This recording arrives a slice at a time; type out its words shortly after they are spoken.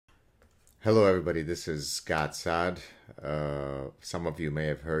Hello, everybody. This is Saad. Some of you may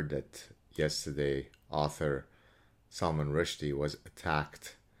have heard that yesterday author Salman Rushdie was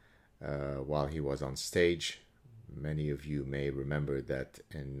attacked while he was on stage. Many of you may remember that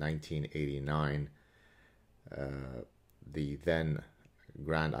in 1989, the then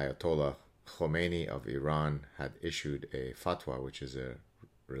Grand Ayatollah Khomeini of Iran had issued a fatwa, which is a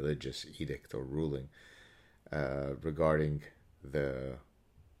religious edict or ruling, regarding the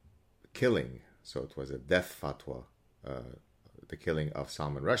killing. So it was a death fatwa, the killing of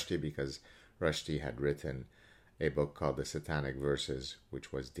Salman Rushdie, because Rushdie had written a book called The Satanic Verses,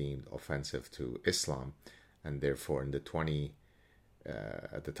 which was deemed offensive to Islam, and therefore at the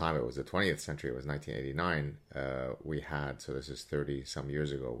time it was the 20th century, it was 1989, we had, so this is 30 some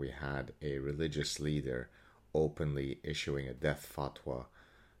years ago, we had a religious leader openly issuing a death fatwa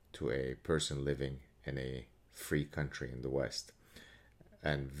to a person living in a free country in the West.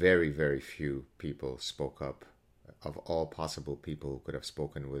 And very, very few people spoke up. Of all possible people who could have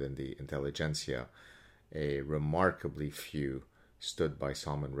spoken within the intelligentsia, a remarkably few stood by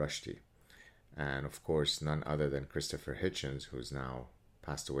Salman Rushdie. And of course, none other than Christopher Hitchens, who's now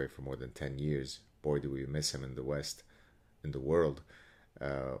passed away for more than 10 years. Boy, do we miss him in the West, in the world,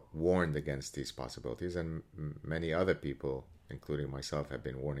 warned against these possibilities. And many other people, including myself, have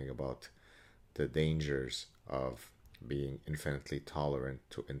been warning about the dangers of being infinitely tolerant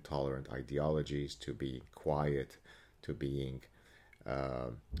to intolerant ideologies, to being quiet, to being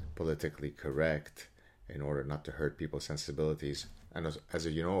politically correct in order not to hurt people's sensibilities. And as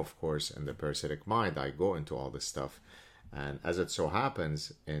you know, of course, in the parasitic mind, I go into all this stuff. And as it so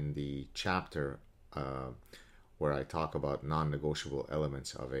happens, in the chapter where I talk about non-negotiable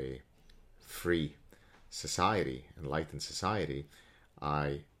elements of a free society, enlightened society,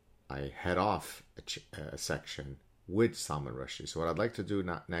 I head off a section with Salman Rushdie. So what I'd like to do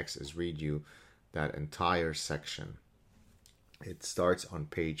next is read you that entire section. It starts on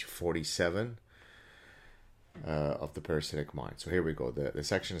page 47 of the Parasitic Mind. So here we go. The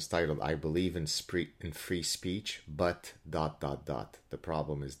section is titled, I believe in free speech, but ... The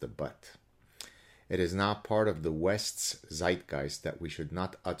problem is the but. It is now part of the West's zeitgeist that we should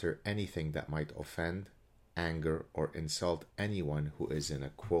not utter anything that might offend, anger, or insult anyone who is in a,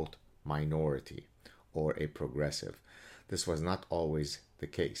 quote, minority or a progressive. This was not always the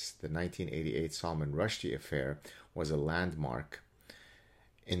case. The 1988 Salman Rushdie affair was a landmark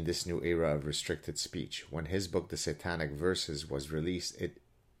in this new era of restricted speech. When his book, The Satanic Verses, was released, it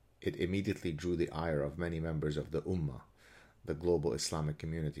immediately drew the ire of many members of the Ummah, the global Islamic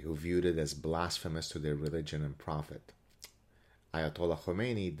community, who viewed it as blasphemous to their religion and prophet. Ayatollah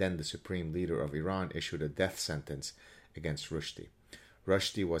Khomeini, then the supreme leader of Iran, issued a death sentence against Rushdie.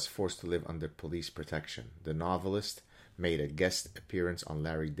 Rushdie was forced to live under police protection. The novelist made a guest appearance on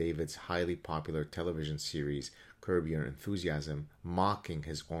Larry David's highly popular television series Curb Your Enthusiasm, mocking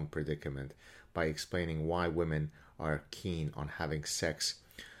his own predicament by explaining why women are keen on having sex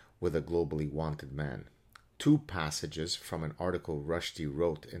with a globally wanted man. Two passages from an article Rushdie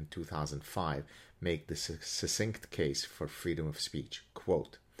wrote in 2005 make the succinct case for freedom of speech.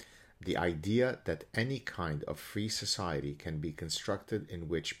 Quote, the idea that any kind of free society can be constructed in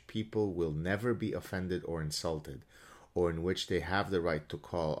which people will never be offended or insulted, or in which they have the right to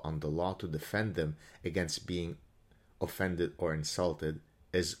call on the law to defend them against being offended or insulted,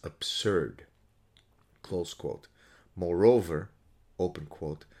 is absurd. Close quote. Moreover, open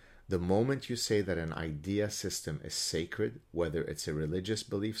quote, the moment you say that an idea system is sacred, whether it's a religious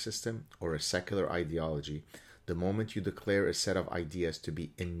belief system or a secular ideology, the moment you declare a set of ideas to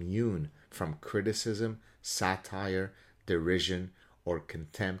be immune from criticism, satire, derision, or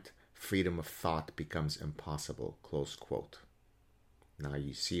contempt, freedom of thought becomes impossible. Close quote. Now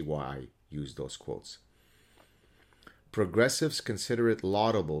you see why I use those quotes. Progressives consider it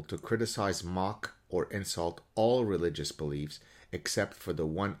laudable to criticize, mock, or insult all religious beliefs except for the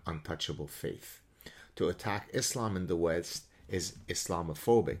one untouchable faith. To attack Islam in the West is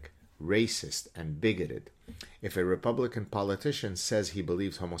Islamophobic, racist, and bigoted. If a Republican politician says he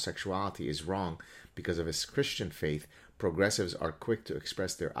believes homosexuality is wrong because of his Christian faith, progressives are quick to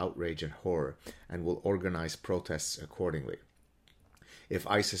express their outrage and horror and will organize protests accordingly. If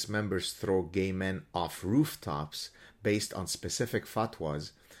ISIS members throw gay men off rooftops based on specific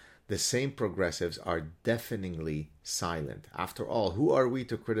fatwas, the same progressives are deafeningly silent. After all, who are we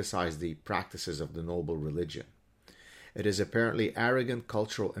to criticize the practices of the noble religion? It is apparently arrogant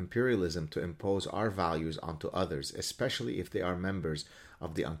cultural imperialism to impose our values onto others, especially if they are members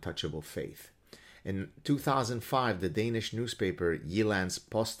of the untouchable faith. In 2005, the Danish newspaper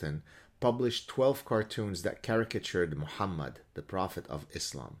Jyllands-Posten published 12 cartoons that caricatured Muhammad, the prophet of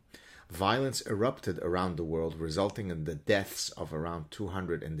Islam. violence erupted around the world, resulting in the deaths of around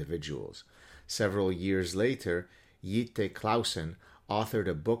 200 individuals. Several years later, Jytte Clausen authored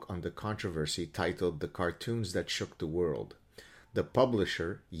a book on the controversy titled The Cartoons That Shook the World. The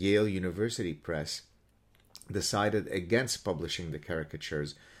publisher, Yale University Press, decided against publishing the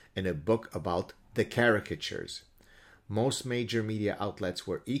caricatures in a book about the caricatures. Most major media outlets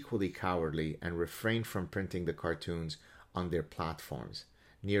were equally cowardly and refrained from printing the cartoons on their platforms.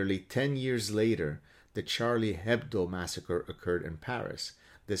 Nearly 10 years later, the Charlie Hebdo massacre occurred in Paris.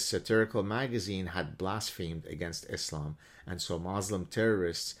 This satirical magazine had blasphemed against Islam, and so Muslim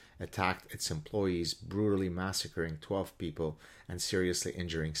terrorists attacked its employees, brutally massacring 12 people and seriously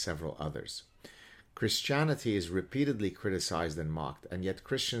injuring several others. Christianity is repeatedly criticized and mocked, and yet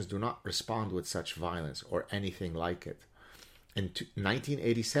Christians do not respond with such violence or anything like it. In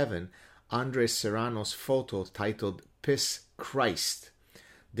 1987, Andres Serrano's photo titled Piss Christ,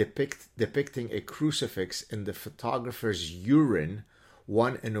 depicting a crucifix in the photographer's urine,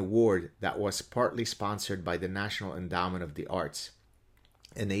 won an award that was partly sponsored by the National Endowment of the Arts,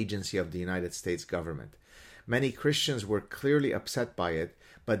 an agency of the United States government. Many Christians were clearly upset by it,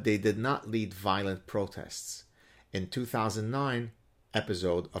 but they did not lead violent protests. In 2009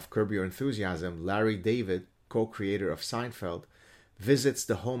 episode of Curb Your Enthusiasm, Larry David, co-creator of Seinfeld, visits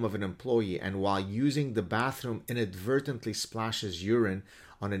the home of an employee and while using the bathroom inadvertently splashes urine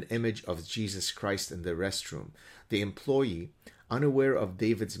on an image of Jesus Christ in the restroom. The employee, unaware of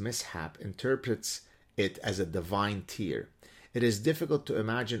David's mishap, interprets it as a divine tear. It is difficult to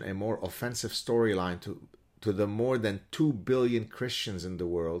imagine a more offensive storyline to the more than 2 billion Christians in the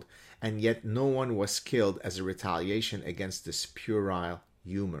world, and yet no one was killed as a retaliation against this puerile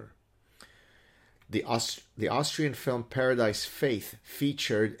humor. The Austrian film Paradise Faith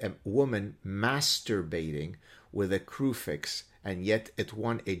featured a woman masturbating with a crucifix, and yet it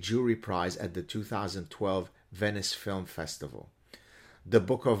won a jury prize at the 2012 Venice Film Festival. The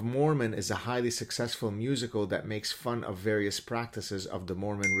Book of Mormon is a highly successful musical that makes fun of various practices of the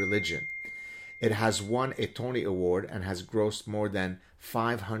Mormon religion. It has won a Tony Award and has grossed more than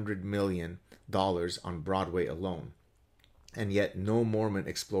 $500 million on Broadway alone. And yet no Mormon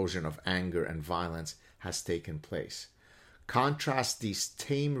explosion of anger and violence has taken place. Contrast these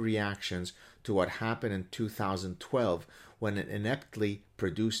tame reactions to what happened in 2012 when an ineptly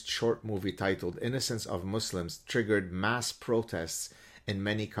produced short movie titled Innocence of Muslims triggered mass protests in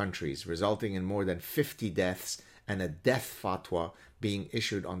many countries, resulting in more than 50 deaths and a death fatwa being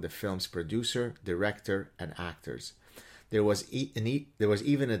issued on the film's producer, director, and actors. There was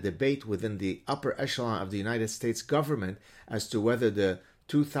even a debate within the upper echelon of the United States government as to whether the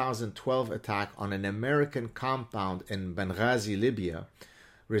 2012 attack on an American compound in Benghazi, Libya,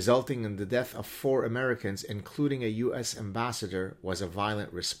 resulting in the death of 4 Americans, including a U.S. ambassador, was a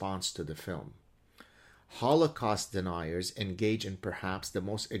violent response to the film. Holocaust deniers engage in perhaps the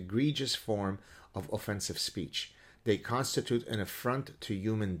most egregious form of offensive speech. They constitute an affront to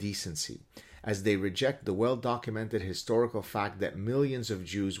human decency, as they reject the well-documented historical fact that millions of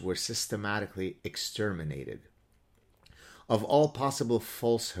Jews were systematically exterminated. Of all possible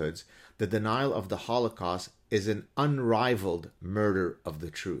falsehoods, the denial of the Holocaust is an unrivaled murder of the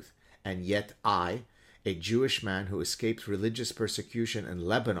truth. And yet I, a Jewish man who escaped religious persecution in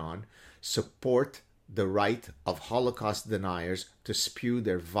Lebanon, support the right of Holocaust deniers to spew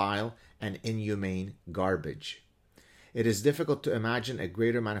their vile and inhumane garbage. It is difficult to imagine a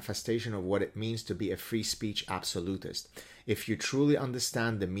greater manifestation of what it means to be a free speech absolutist. If you truly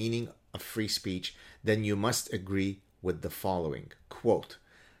understand the meaning of free speech, then you must agree with the following. Quote,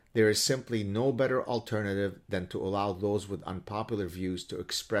 "There is simply no better alternative than to allow those with unpopular views to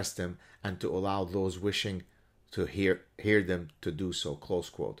express them and to allow those wishing to hear them to do so." Close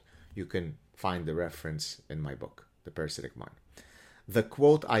quote. You can find the reference in my book, The Parasitic Mind. The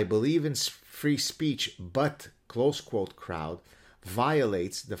quote, "I believe in free speech, but," close quote, crowd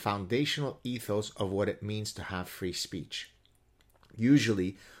violates the foundational ethos of what it means to have free speech.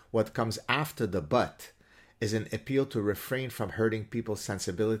 Usually, what comes after the "but" is an appeal to refrain from hurting people's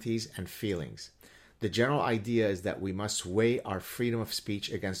sensibilities and feelings. The general idea is that we must weigh our freedom of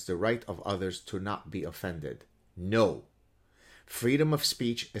speech against the right of others to not be offended. No. Freedom of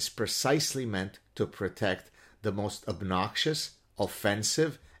speech is precisely meant to protect the most obnoxious,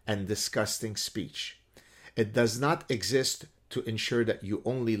 offensive, and disgusting speech. It does not exist to ensure that you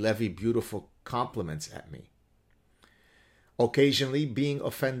only levy beautiful compliments at me. Occasionally, being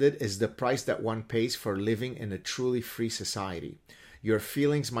offended is the price that one pays for living in a truly free society. Your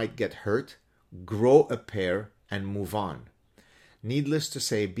feelings might get hurt, grow a pair, and move on. Needless to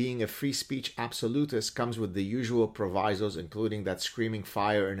say, being a free speech absolutist comes with the usual provisos, including that screaming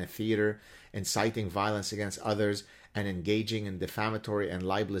fire in a theater, inciting violence against others, and engaging in defamatory and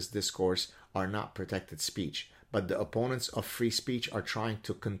libelous discourse are not protected speech. But the opponents of free speech are trying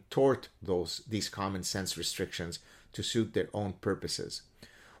to contort these common sense restrictions to suit their own purposes.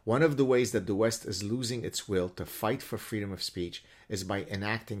 One of the ways that the West is losing its will to fight for freedom of speech is by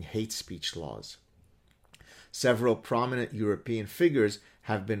enacting hate speech laws. Several prominent European figures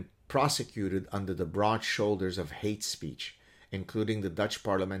have been prosecuted under the broad shoulders of hate speech, including the Dutch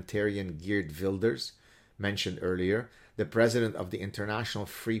parliamentarian Geert Wilders, mentioned earlier, the president of the International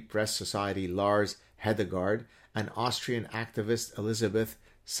Free Press Society Lars Hedegaard, and Austrian activist Elisabeth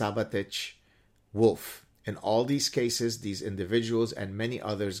Sabatich-Wolf. In all these cases, these individuals and many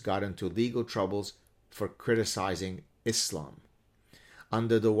others got into legal troubles for criticizing Islam.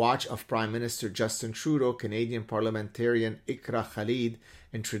 Under the watch of Prime Minister Justin Trudeau, Canadian parliamentarian Iqra Khalid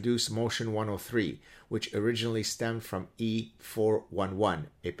introduced Motion 103, which originally stemmed from E411,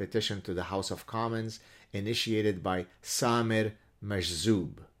 a petition to the House of Commons initiated by Samer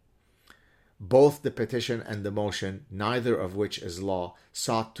Majzoub. Both the petition and the motion, neither of which is law,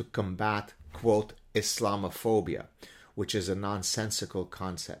 sought to combat, quote, Islamophobia, which is a nonsensical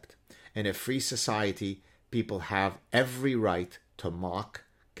concept. In a free society, people have every right to mock,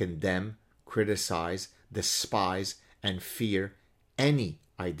 condemn, criticize, despise, and fear any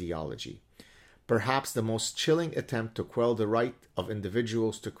ideology. Perhaps the most chilling attempt to quell the right of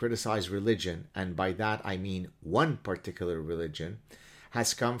individuals to criticize religion, and by that I mean one particular religion,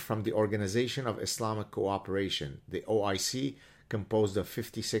 has come from the Organization of Islamic Cooperation, the OIC, composed of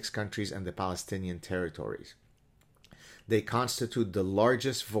 56 countries and the Palestinian territories. They constitute the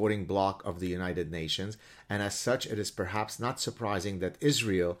largest voting bloc of the United Nations, and as such it is perhaps not surprising that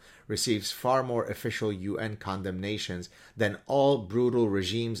Israel receives far more official UN condemnations than all brutal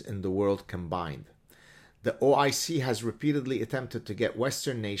regimes in the world combined. The OIC has repeatedly attempted to get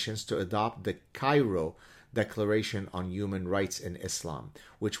Western nations to adopt the Cairo Declaration on Human Rights in Islam,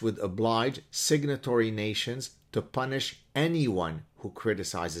 which would oblige signatory nations to punish anyone who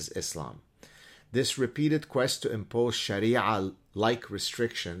criticizes Islam. This repeated quest to impose Sharia-like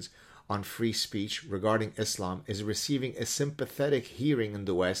restrictions on free speech regarding Islam is receiving a sympathetic hearing in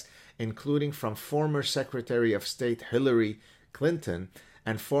the West, including from former Secretary of State Hillary Clinton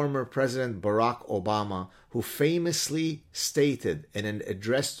and former President Barack Obama, who famously stated in an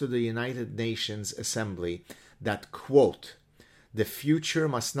address to the United Nations Assembly that, quote, "The future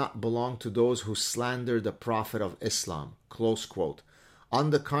must not belong to those who slander the Prophet of Islam," close quote.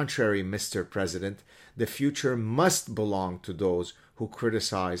 On the contrary, Mr. President, the future must belong to those who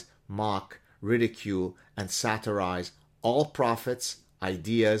criticize, mock, ridicule, and satirize all prophets,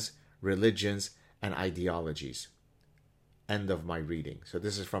 ideas, religions, and ideologies. End of my reading. So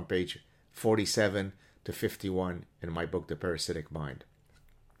this is from page 47 to 51 in my book, The Parasitic Mind.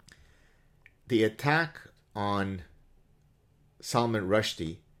 The attack on Salman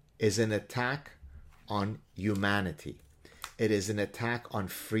Rushdie is an attack on humanity. It is an attack on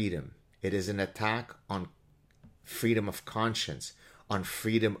freedom. It is an attack on freedom of conscience, on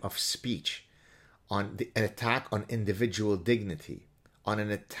freedom of speech, an attack on individual dignity, on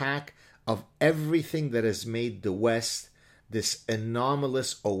an attack of everything that has made the West this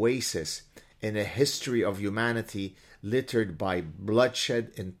anomalous oasis in a history of humanity littered by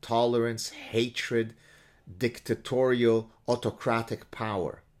bloodshed, intolerance, hatred, dictatorial, autocratic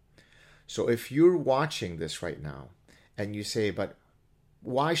power. So if you're watching this right now and you say, but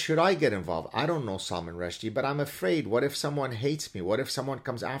why should I get involved? I don't know Salman Rushdie, but I'm afraid. What if someone hates me? What if someone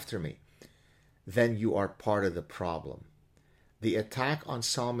comes after me? Then you are part of the problem. The attack on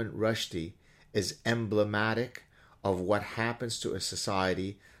Salman Rushdie is emblematic of what happens to a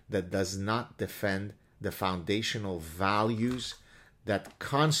society that does not defend the foundational values that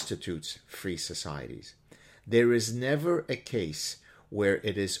constitutes free societies. There is never a case where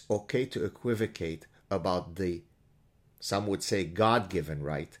it is okay to equivocate about the, some would say, God-given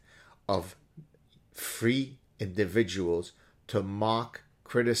right of free individuals to mock,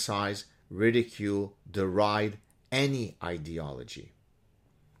 criticize, ridicule, deride any ideology.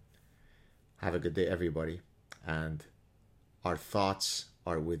 Have a good day, everybody. And our thoughts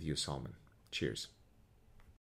are with you, Salman. Cheers.